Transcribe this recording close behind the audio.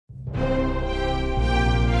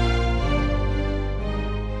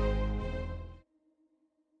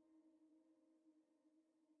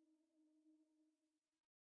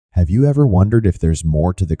Have you ever wondered if there's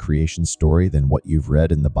more to the creation story than what you've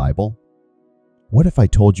read in the Bible? What if I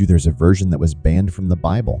told you there's a version that was banned from the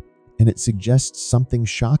Bible, and it suggests something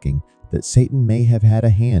shocking, that Satan may have had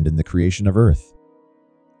a hand in the creation of Earth?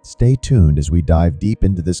 Stay tuned as we dive deep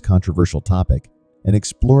into this controversial topic and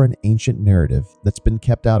explore an ancient narrative that's been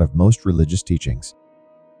kept out of most religious teachings.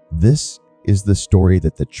 This is the story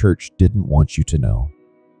that the church didn't want you to know.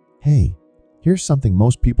 Hey, here's something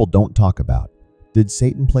most people don't talk about. Did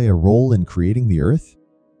Satan play a role in creating the earth?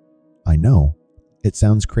 I know, it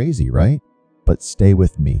sounds crazy, right? But stay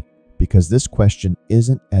with me, because this question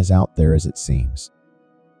isn't as out there as it seems.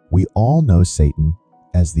 We all know Satan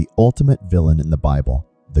as the ultimate villain in the Bible,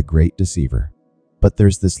 the great deceiver. But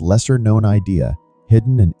there's this lesser-known idea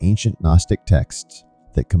hidden in ancient Gnostic texts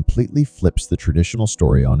that completely flips the traditional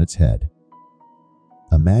story on its head.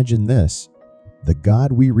 Imagine this: the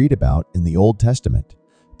God we read about in the Old Testament,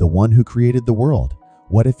 the one who created the world.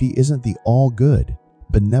 What if he isn't the all-good,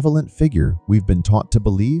 benevolent figure we've been taught to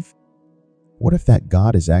believe? What if that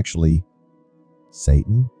God is actually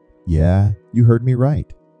Satan? Yeah, you heard me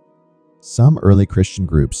right. Some early Christian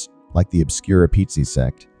groups, like the obscure Apizzi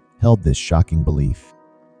sect, held this shocking belief.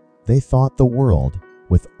 They thought the world,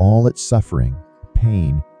 with all its suffering,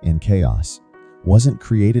 pain, and chaos, wasn't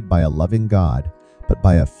created by a loving God, but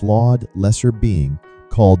by a flawed, lesser being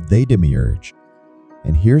called the Demiurge.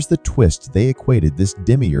 And here's the twist: they equated this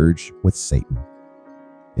Demiurge with Satan.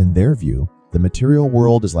 In their view, the material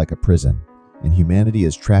world is like a prison, and humanity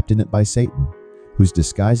is trapped in it by Satan, who's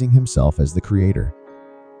disguising himself as the creator.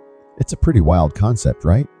 It's a pretty wild concept,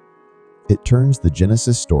 right? It turns the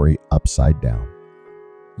Genesis story upside down.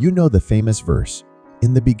 You know the famous verse,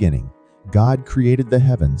 "In the beginning, God created the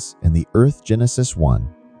heavens and the earth," Genesis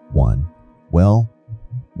 1:1. Well,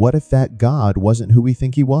 what if that God wasn't who we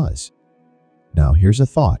think he was? Now here's a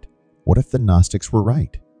thought. What if the Gnostics were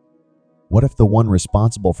right? What if the one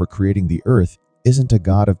responsible for creating the earth isn't a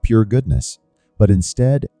God of pure goodness, but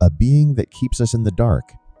instead a being that keeps us in the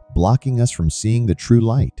dark, blocking us from seeing the true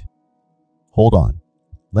light? Hold on.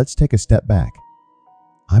 Let's take a step back.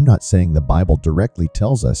 I'm not saying the Bible directly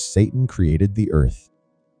tells us Satan created the earth.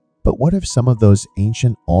 But what if some of those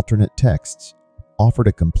ancient alternate texts offered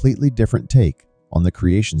a completely different take on the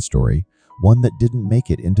creation story, one that didn't make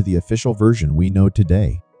it into the official version we know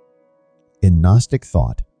today? In Gnostic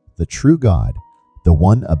thought, the true God, the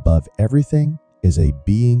one above everything, is a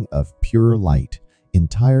being of pure light,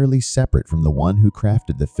 entirely separate from the one who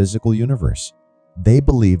crafted the physical universe. They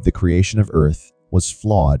believed the creation of Earth was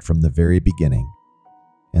flawed from the very beginning.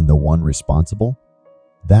 And the one responsible?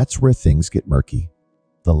 That's where things get murky.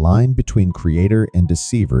 The line between creator and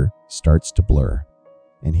deceiver starts to blur.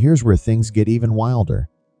 And here's where things get even wilder.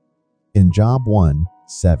 In Job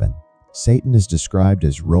 1:7, Satan is described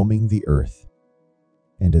as roaming the earth.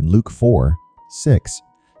 And in Luke 4:6,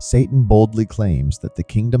 Satan boldly claims that the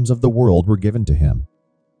kingdoms of the world were given to him.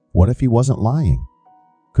 What if he wasn't lying?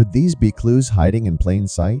 Could these be clues hiding in plain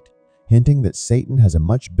sight, hinting that Satan has a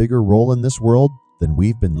much bigger role in this world than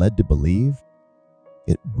we've been led to believe?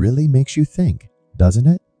 It really makes you think, doesn't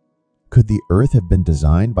it? Could the earth have been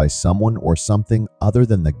designed by someone or something other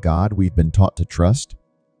than the God we've been taught to trust?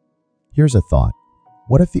 Here's a thought.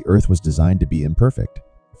 What if the earth was designed to be imperfect,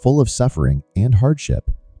 full of suffering and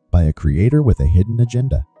hardship, by a creator with a hidden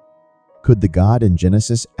agenda? Could the God in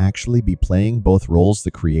Genesis actually be playing both roles,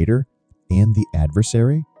 the creator and the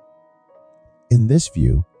adversary? In this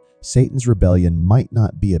view, Satan's rebellion might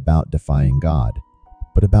not be about defying God,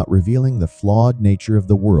 but about revealing the flawed nature of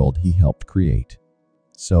the world he helped create.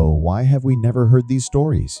 So why have we never heard these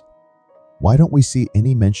stories? Why don't we see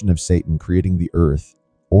any mention of Satan creating the earth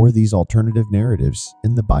or these alternative narratives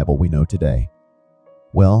in the Bible we know today?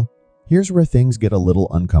 Well, here's where things get a little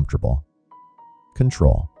uncomfortable.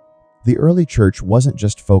 Control. The early church wasn't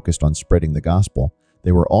just focused on spreading the gospel,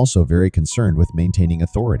 they were also very concerned with maintaining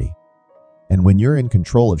authority. And when you're in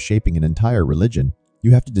control of shaping an entire religion,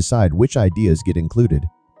 you have to decide which ideas get included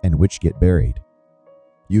and which get buried.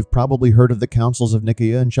 You've probably heard of the councils of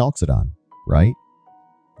Nicaea and Chalcedon, right?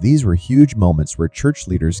 These were huge moments where church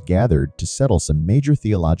leaders gathered to settle some major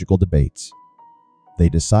theological debates. They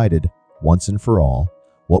decided, once and for all,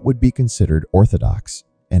 what would be considered orthodox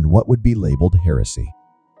and what would be labeled heresy.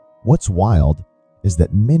 What's wild is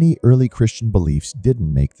that many early Christian beliefs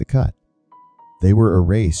didn't make the cut. They were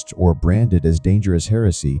erased or branded as dangerous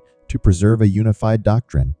heresy to preserve a unified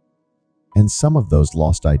doctrine. And some of those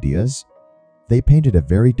lost ideas, they painted a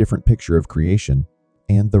very different picture of creation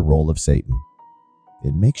and the role of Satan.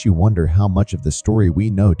 It makes you wonder how much of the story we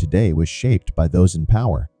know today was shaped by those in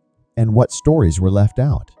power, and what stories were left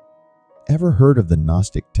out. Ever heard of the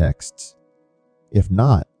Gnostic texts? If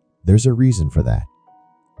not, There's a reason for that.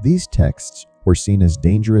 These texts were seen as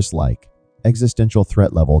dangerous, like existential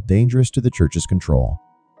threat level, dangerous to the church's control.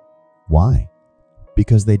 Why?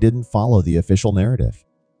 Because they didn't follow the official narrative.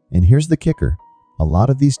 And here's the kicker. A lot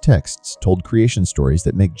of these texts told creation stories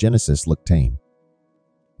that make Genesis look tame.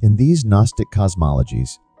 In these Gnostic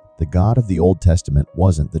cosmologies, the God of the Old Testament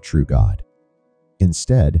wasn't the true God.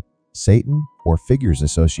 Instead, Satan, or figures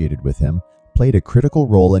associated with him, played a critical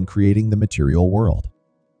role in creating the material world.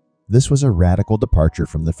 This was a radical departure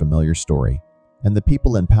from the familiar story, and the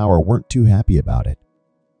people in power weren't too happy about it.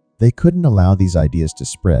 They couldn't allow these ideas to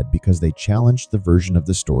spread because they challenged the version of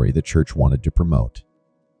the story the church wanted to promote.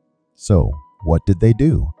 So, what did they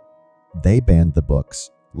do? They banned the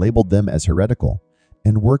books, labeled them as heretical,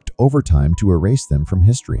 and worked overtime to erase them from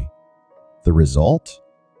history. The result?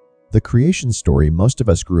 The creation story most of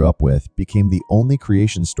us grew up with became the only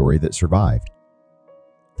creation story that survived.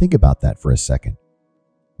 Think about that for a second.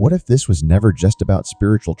 What if this was never just about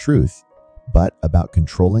spiritual truth, but about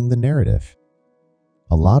controlling the narrative?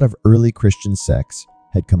 A lot of early Christian sects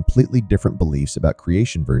had completely different beliefs about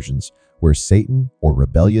creation versions where Satan or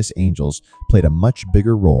rebellious angels played a much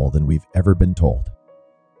bigger role than we've ever been told.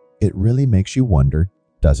 It really makes you wonder,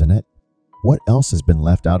 doesn't it? What else has been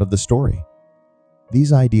left out of the story?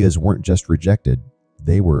 These ideas weren't just rejected,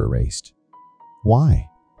 they were erased. Why?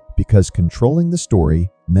 Because controlling the story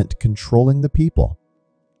meant controlling the people.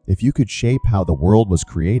 If you could shape how the world was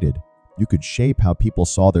created, you could shape how people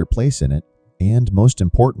saw their place in it, and most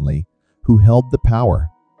importantly, who held the power.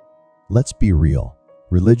 Let's be real.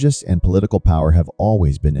 Religious and political power have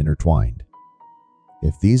always been intertwined.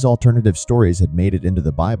 If these alternative stories had made it into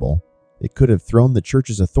the Bible, it could have thrown the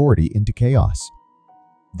church's authority into chaos.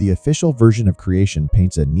 The official version of creation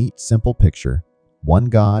paints a neat, simple picture: one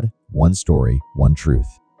God, one story, one truth.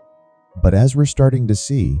 But as we're starting to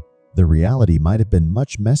see, the reality might have been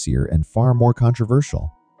much messier and far more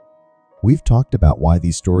controversial. We've talked about why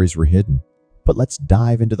these stories were hidden, but let's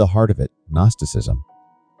dive into the heart of it: Gnosticism.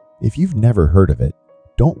 If you've never heard of it,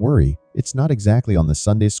 don't worry, it's not exactly on the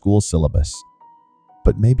Sunday school syllabus.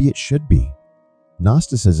 But maybe it should be.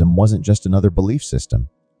 Gnosticism wasn't just another belief system.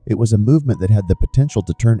 It was a movement that had the potential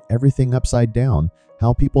to turn everything upside down: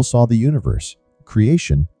 how people saw the universe,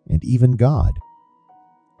 creation, and even God.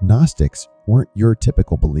 Gnostics weren't your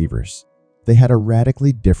typical believers. They had a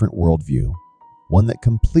radically different worldview, one that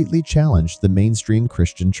completely challenged the mainstream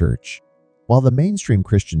Christian church. While the mainstream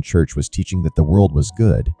Christian church was teaching that the world was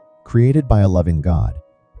good, created by a loving God,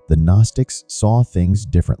 the Gnostics saw things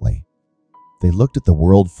differently. They looked at the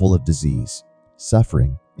world full of disease,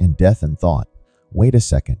 suffering, and death and thought, wait a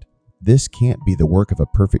second, this can't be the work of a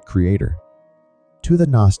perfect creator. To the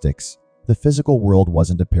Gnostics, the physical world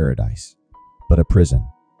wasn't a paradise, but a prison.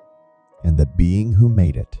 And the being who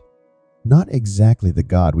made it, not exactly the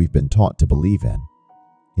God we've been taught to believe in.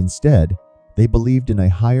 Instead, they believed in a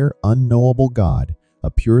higher, unknowable God,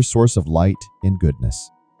 a pure source of light and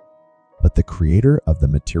goodness. But the creator of the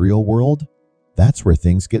material world? That's where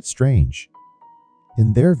things get strange.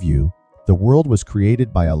 In their view, the world was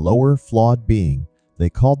created by a lower, flawed being they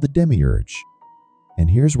called the demiurge. And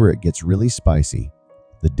here's where it gets really spicy.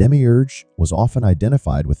 The demiurge was often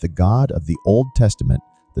identified with the God of the Old Testament,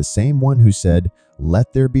 the same one who said,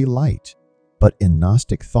 "Let there be light." But in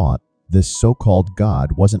Gnostic thought, this so-called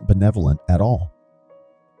God wasn't benevolent at all.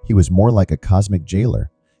 He was more like a cosmic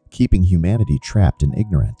jailer, keeping humanity trapped in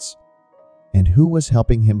ignorance. And who was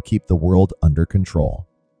helping him keep the world under control?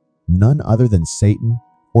 None other than Satan,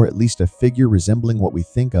 or at least a figure resembling what we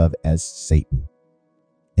think of as Satan.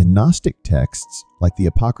 In Gnostic texts, like the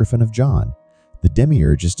Apocryphon of John, the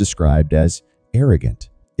demiurge is described as arrogant,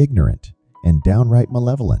 ignorant, and downright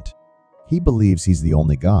malevolent. He believes he's the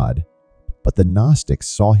only God, but the Gnostics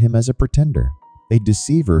saw him as a pretender, a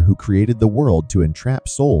deceiver who created the world to entrap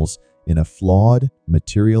souls in a flawed,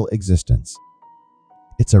 material existence.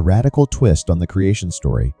 It's a radical twist on the creation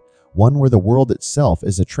story, one where the world itself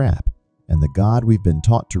is a trap, and the God we've been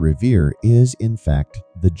taught to revere is, in fact,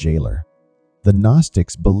 the jailer. The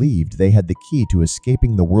Gnostics believed they had the key to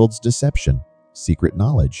escaping the world's deception, secret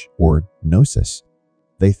knowledge, or gnosis.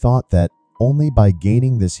 They thought that only by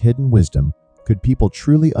gaining this hidden wisdom could people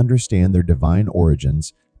truly understand their divine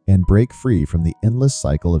origins and break free from the endless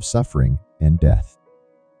cycle of suffering and death.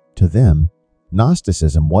 To them,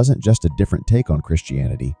 Gnosticism wasn't just a different take on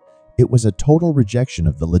Christianity, it was a total rejection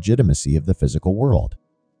of the legitimacy of the physical world.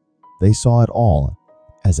 They saw it all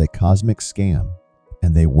as a cosmic scam,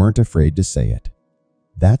 and they weren't afraid to say it.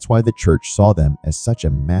 That's why the church saw them as such a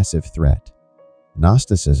massive threat.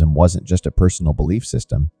 Gnosticism wasn't just a personal belief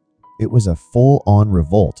system, it was a full-on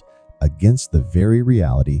revolt against the very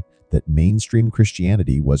reality that mainstream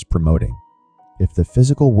Christianity was promoting. If the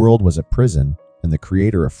physical world was a prison and the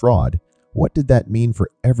creator a fraud, what did that mean for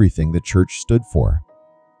everything the church stood for?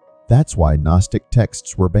 That's why Gnostic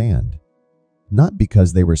texts were banned. Not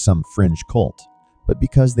because they were some fringe cult, but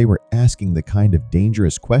because they were asking the kind of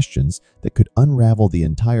dangerous questions that could unravel the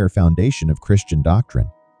entire foundation of Christian doctrine.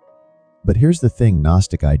 But here's the thing: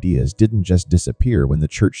 Gnostic ideas didn't just disappear when the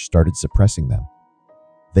church started suppressing them.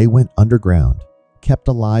 They went underground, kept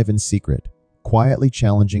alive in secret, quietly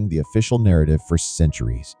challenging the official narrative for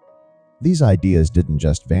centuries. These ideas didn't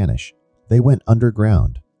just vanish. They went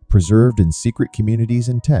underground, preserved in secret communities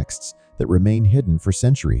and texts that remain hidden for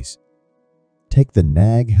centuries. Take the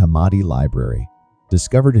Nag Hammadi Library,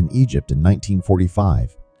 discovered in Egypt in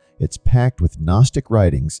 1945. It's packed with Gnostic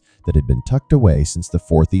writings that had been tucked away since the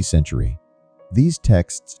 4th century. These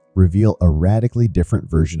texts reveal a radically different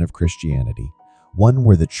version of Christianity, one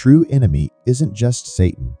where the true enemy isn't just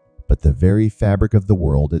Satan, but the very fabric of the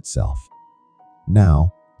world itself.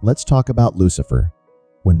 Now, let's talk about Lucifer.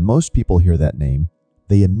 When most people hear that name,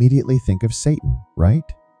 they immediately think of Satan, right?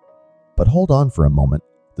 But hold on for a moment.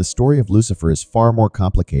 The story of Lucifer is far more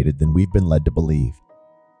complicated than we've been led to believe.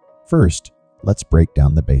 First, let's break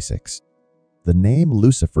down the basics. The name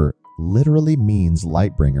Lucifer literally means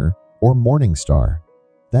light bringer or morning star.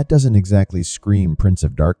 That doesn't exactly scream Prince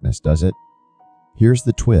of Darkness, does it? Here's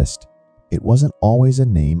the twist. It wasn't always a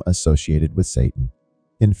name associated with Satan.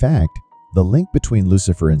 In fact, the link between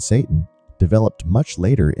Lucifer and Satan developed much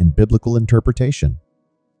later in biblical interpretation.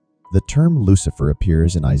 The term Lucifer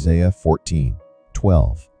appears in Isaiah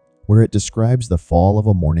 14:12, where it describes the fall of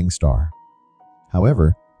a morning star.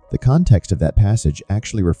 However, the context of that passage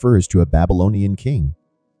actually refers to a Babylonian king.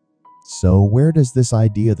 So where does this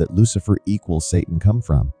idea that Lucifer equals Satan come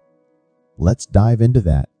from? Let's dive into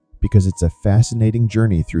that, because it's a fascinating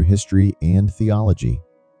journey through history and theology.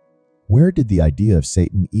 Where did the idea of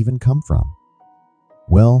Satan even come from?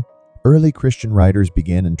 Well, early Christian writers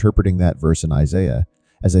began interpreting that verse in Isaiah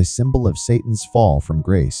as a symbol of Satan's fall from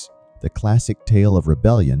grace, the classic tale of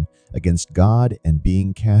rebellion against God and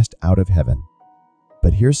being cast out of heaven.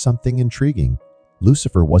 But here's something intriguing.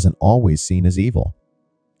 Lucifer wasn't always seen as evil.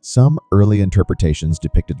 Some early interpretations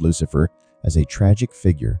depicted Lucifer as a tragic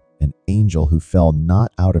figure, an angel who fell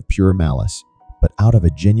not out of pure malice, but out of a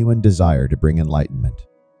genuine desire to bring enlightenment.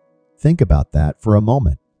 Think about that for a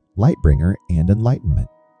moment. Lightbringer and enlightenment.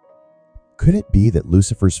 Could it be that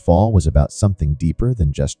Lucifer's fall was about something deeper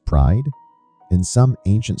than just pride? In some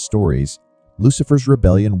ancient stories, Lucifer's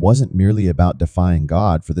rebellion wasn't merely about defying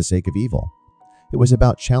God for the sake of evil. It was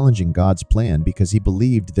about challenging God's plan because he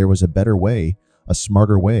believed there was a better way, a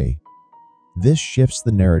smarter way. This shifts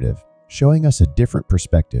the narrative, showing us a different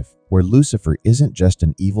perspective, where Lucifer isn't just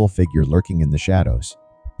an evil figure lurking in the shadows,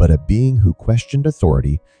 but a being who questioned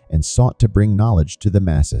authority and sought to bring knowledge to the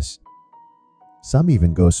masses. Some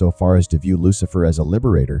even go so far as to view Lucifer as a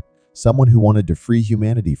liberator, someone who wanted to free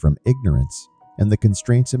humanity from ignorance and the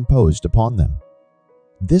constraints imposed upon them.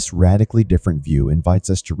 This radically different view invites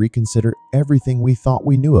us to reconsider everything we thought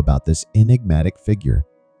we knew about this enigmatic figure.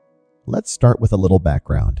 Let's start with a little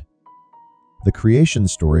background. The creation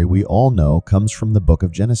story we all know comes from the book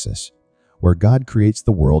of Genesis, where God creates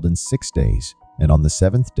the world in 6 days, and on the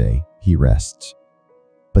 7th day, he rests.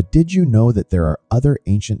 But did you know that there are other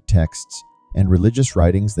ancient texts and religious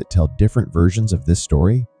writings that tell different versions of this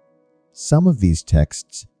story? Some of these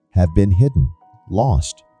texts have been hidden,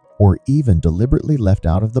 lost, or even deliberately left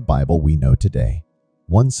out of the Bible we know today.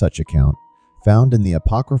 One such account, found in the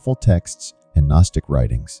apocryphal texts and Gnostic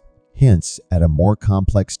writings, hints at a more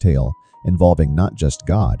complex tale involving not just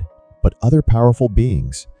God, but other powerful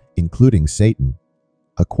beings, including Satan.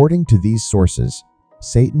 According to these sources,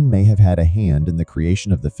 Satan may have had a hand in the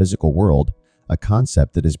creation of the physical world, a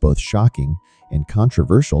concept that is both shocking and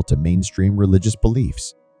controversial to mainstream religious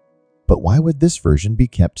beliefs. But why would this version be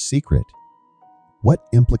kept secret? What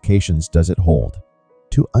implications does it hold?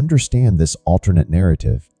 To understand this alternate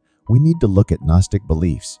narrative, we need to look at Gnostic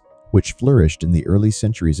beliefs, which flourished in the early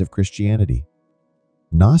centuries of Christianity.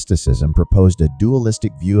 Gnosticism proposed a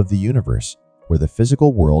dualistic view of the universe, where the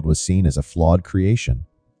physical world was seen as a flawed creation,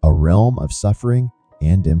 a realm of suffering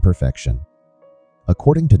and imperfection.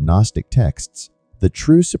 According to Gnostic texts, the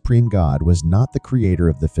true supreme God was not the creator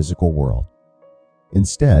of the physical world.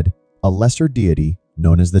 Instead, a lesser deity,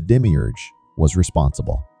 known as the demiurge, was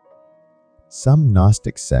responsible. Some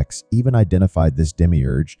Gnostic sects even identified this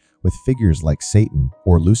demiurge with figures like Satan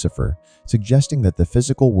or Lucifer, suggesting that the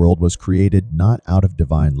physical world was created not out of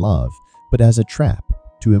divine love, but as a trap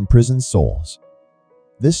to imprison souls.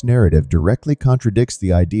 This narrative directly contradicts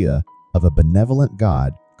the idea of a benevolent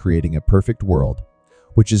God creating a perfect world,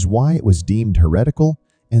 which is why it was deemed heretical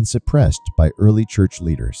and suppressed by early church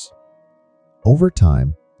leaders. Over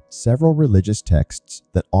time, several religious texts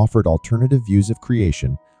that offered alternative views of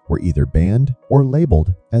creation were either banned or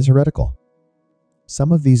labeled as heretical.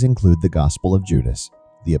 Some of these include the Gospel of Judas,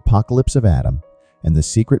 the Apocalypse of Adam, and the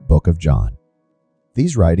Secret Book of John.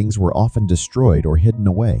 These writings were often destroyed or hidden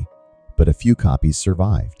away, but a few copies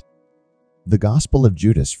survived. The Gospel of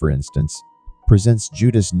Judas, for instance, presents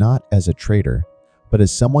Judas not as a traitor, but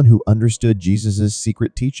as someone who understood Jesus'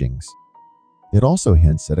 secret teachings. It also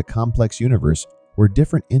hints at a complex universe where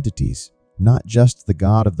different entities, not just the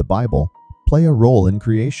God of the Bible, play a role in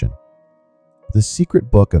creation. The Secret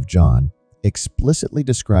Book of John explicitly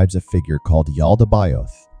describes a figure called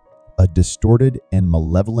Yaldabaoth, a distorted and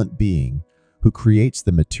malevolent being who creates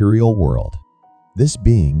the material world. This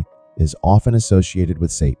being is often associated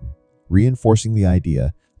with Satan, reinforcing the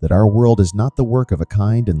idea that our world is not the work of a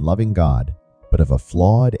kind and loving God, but of a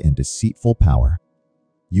flawed and deceitful power.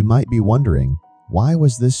 You might be wondering, why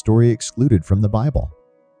was this story excluded from the Bible?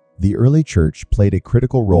 The early church played a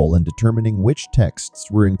critical role in determining which texts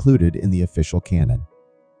were included in the official canon.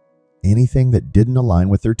 Anything that didn't align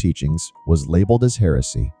with their teachings was labeled as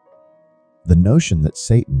heresy. The notion that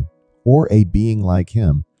Satan, or a being like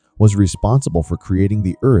him, was responsible for creating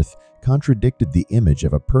the earth contradicted the image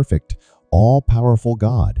of a perfect, all-powerful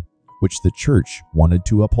God, which the church wanted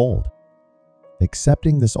to uphold.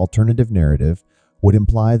 Accepting this alternative narrative would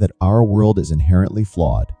imply that our world is inherently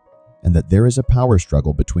flawed, and that there is a power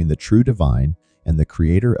struggle between the true divine and the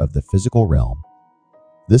creator of the physical realm.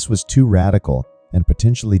 This was too radical and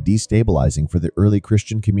potentially destabilizing for the early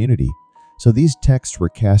Christian community, so these texts were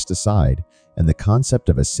cast aside, and the concept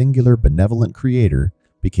of a singular benevolent creator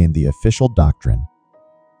became the official doctrine.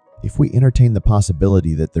 If we entertain the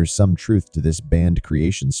possibility that there's some truth to this banned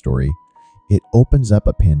creation story, it opens up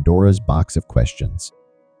a Pandora's box of questions.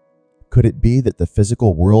 Could it be that the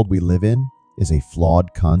physical world we live in is a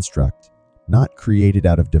flawed construct, not created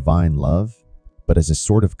out of divine love, but as a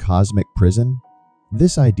sort of cosmic prison?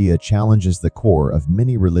 This idea challenges the core of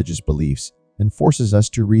many religious beliefs and forces us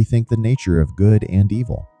to rethink the nature of good and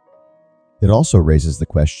evil. It also raises the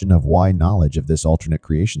question of why knowledge of this alternate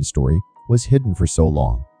creation story was hidden for so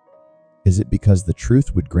long. Is it because the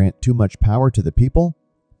truth would grant too much power to the people,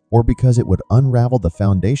 or because it would unravel the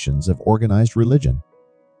foundations of organized religion?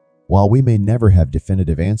 While we may never have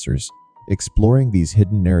definitive answers, exploring these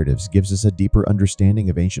hidden narratives gives us a deeper understanding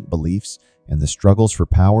of ancient beliefs and the struggles for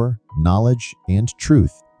power, knowledge, and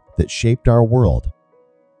truth that shaped our world.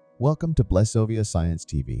 Welcome to Blessovia Science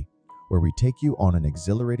TV, where we take you on an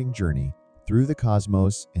exhilarating journey through the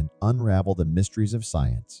cosmos and unravel the mysteries of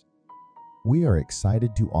science. We are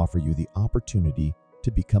excited to offer you the opportunity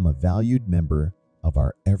to become a valued member of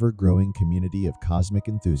our ever-growing community of cosmic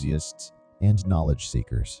enthusiasts and knowledge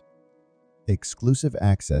seekers. Exclusive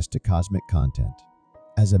access to cosmic content.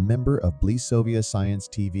 As a member of Blessovia Science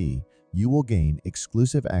TV, you will gain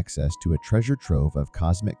exclusive access to a treasure trove of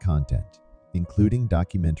cosmic content, including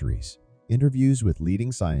documentaries, interviews with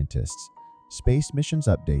leading scientists, space missions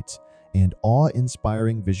updates, and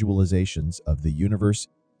awe-inspiring visualizations of the universe,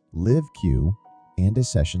 live Q, and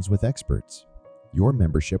sessions with experts. Your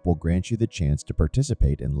membership will grant you the chance to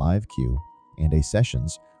participate in live Q and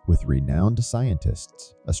sessions with renowned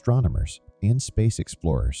scientists, astronomers, and space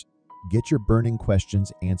explorers. Get your burning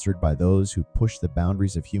questions answered by those who push the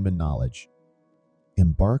boundaries of human knowledge.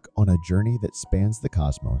 Embark on a journey that spans the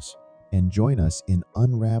cosmos and join us in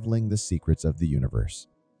unraveling the secrets of the universe.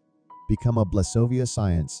 Become a Blessovia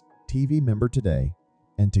Science TV member today,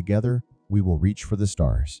 and together we will reach for the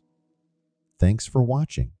stars. Thanks for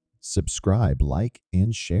watching. Subscribe, like,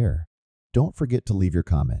 and share. Don't forget to leave your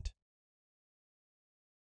comment.